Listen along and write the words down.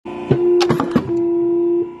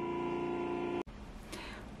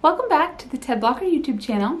Welcome back to the Ted Blocker YouTube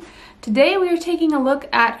channel. Today we are taking a look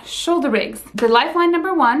at shoulder rigs. The Lifeline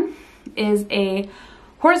 #1 is a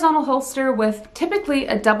horizontal holster with typically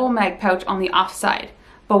a double mag pouch on the offside,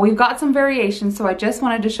 but we've got some variations, so I just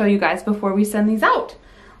wanted to show you guys before we send these out.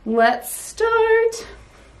 Let's start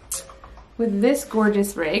with this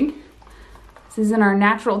gorgeous rig. This is in our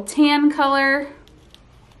natural tan color,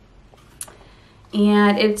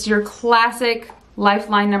 and it's your classic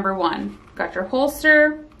Lifeline #1. Got your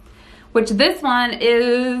holster, which this one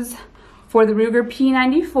is for the Ruger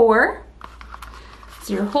P94. It's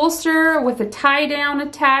your holster with a tie down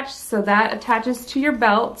attached, so that attaches to your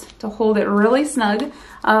belt to hold it really snug.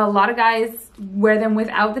 A lot of guys wear them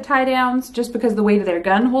without the tie downs just because the weight of their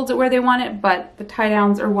gun holds it where they want it, but the tie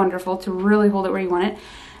downs are wonderful to really hold it where you want it.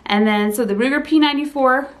 And then, so the Ruger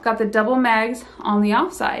P94 got the double mags on the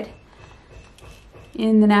offside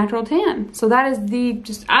in the natural tan. So that is the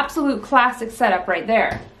just absolute classic setup right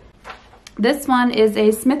there. This one is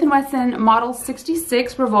a Smith & Wesson Model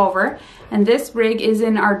 66 Revolver, and this rig is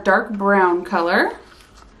in our dark brown color.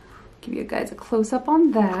 Give you guys a close-up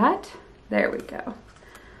on that. There we go.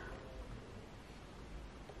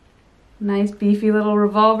 Nice beefy little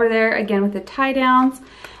revolver there, again with the tie downs.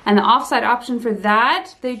 And the offside option for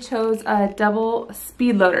that, they chose double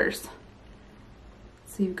Speedloaders.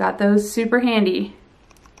 So you've got those super handy.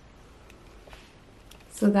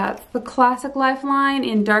 So that's the classic Lifeline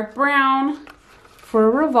in dark brown for a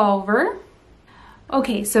revolver.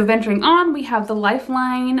 Okay, so venturing on, we have the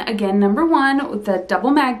Lifeline, again, #1 with the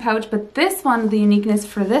double mag pouch, but this one, the uniqueness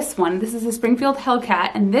for this one, this is a Springfield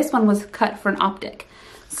Hellcat, and this one was cut for an Optic.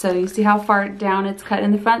 So you see how far down it's cut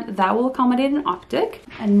in the front? That will accommodate an Optic.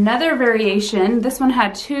 Another variation, this one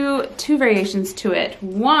had two variations to it.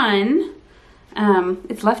 One,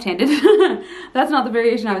 it's left-handed. That's not the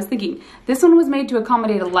variation I was thinking. This one was made to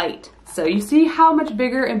accommodate a light. So you see how much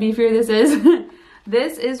bigger and beefier this is?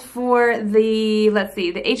 This is for the, let's see,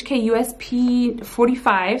 the HK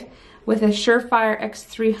P95 with a Surefire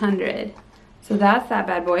X300. So that's that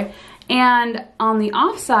bad boy. And on the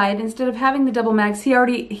offside, instead of having the double mags, he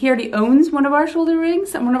already owns one of our shoulder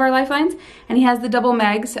rigs, one of our Lifelines, and he has the double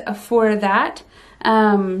mags for that.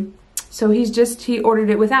 So he ordered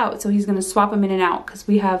it without, so he's gonna swap them in and out because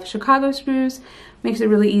we have Chicago screws. Makes it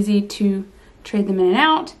really easy to trade them in and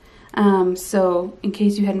out. So in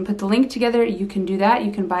case you hadn't put the link together, you can do that.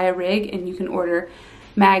 You can buy a rig and you can order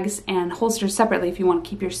mags and holsters separately if you want to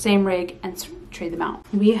keep your same rig and trade them out.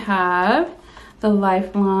 We have the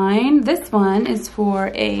Lifeline. This one is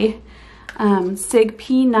for a SIG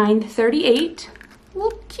P938.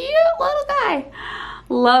 Little cute little guy.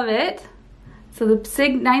 Love it. So the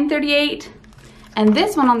SIG 938, and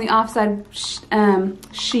this one on the offside,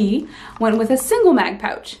 she went with a single mag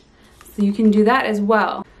pouch. So you can do that as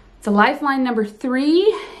well. The Lifeline #3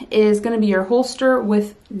 is gonna be your holster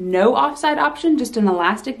with no offside option, just an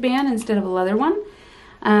elastic band instead of a leather one.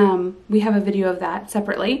 We have a video of that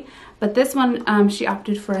separately. But this one, she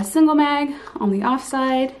opted for a single mag on the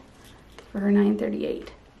offside for her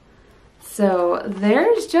 938. So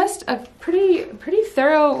there's just a pretty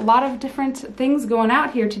thorough lot of different things going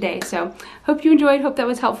out here today. So hope you enjoyed, hope that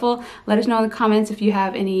was helpful. Let us know in the comments if you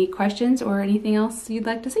have any questions or anything else you'd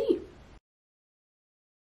like to see.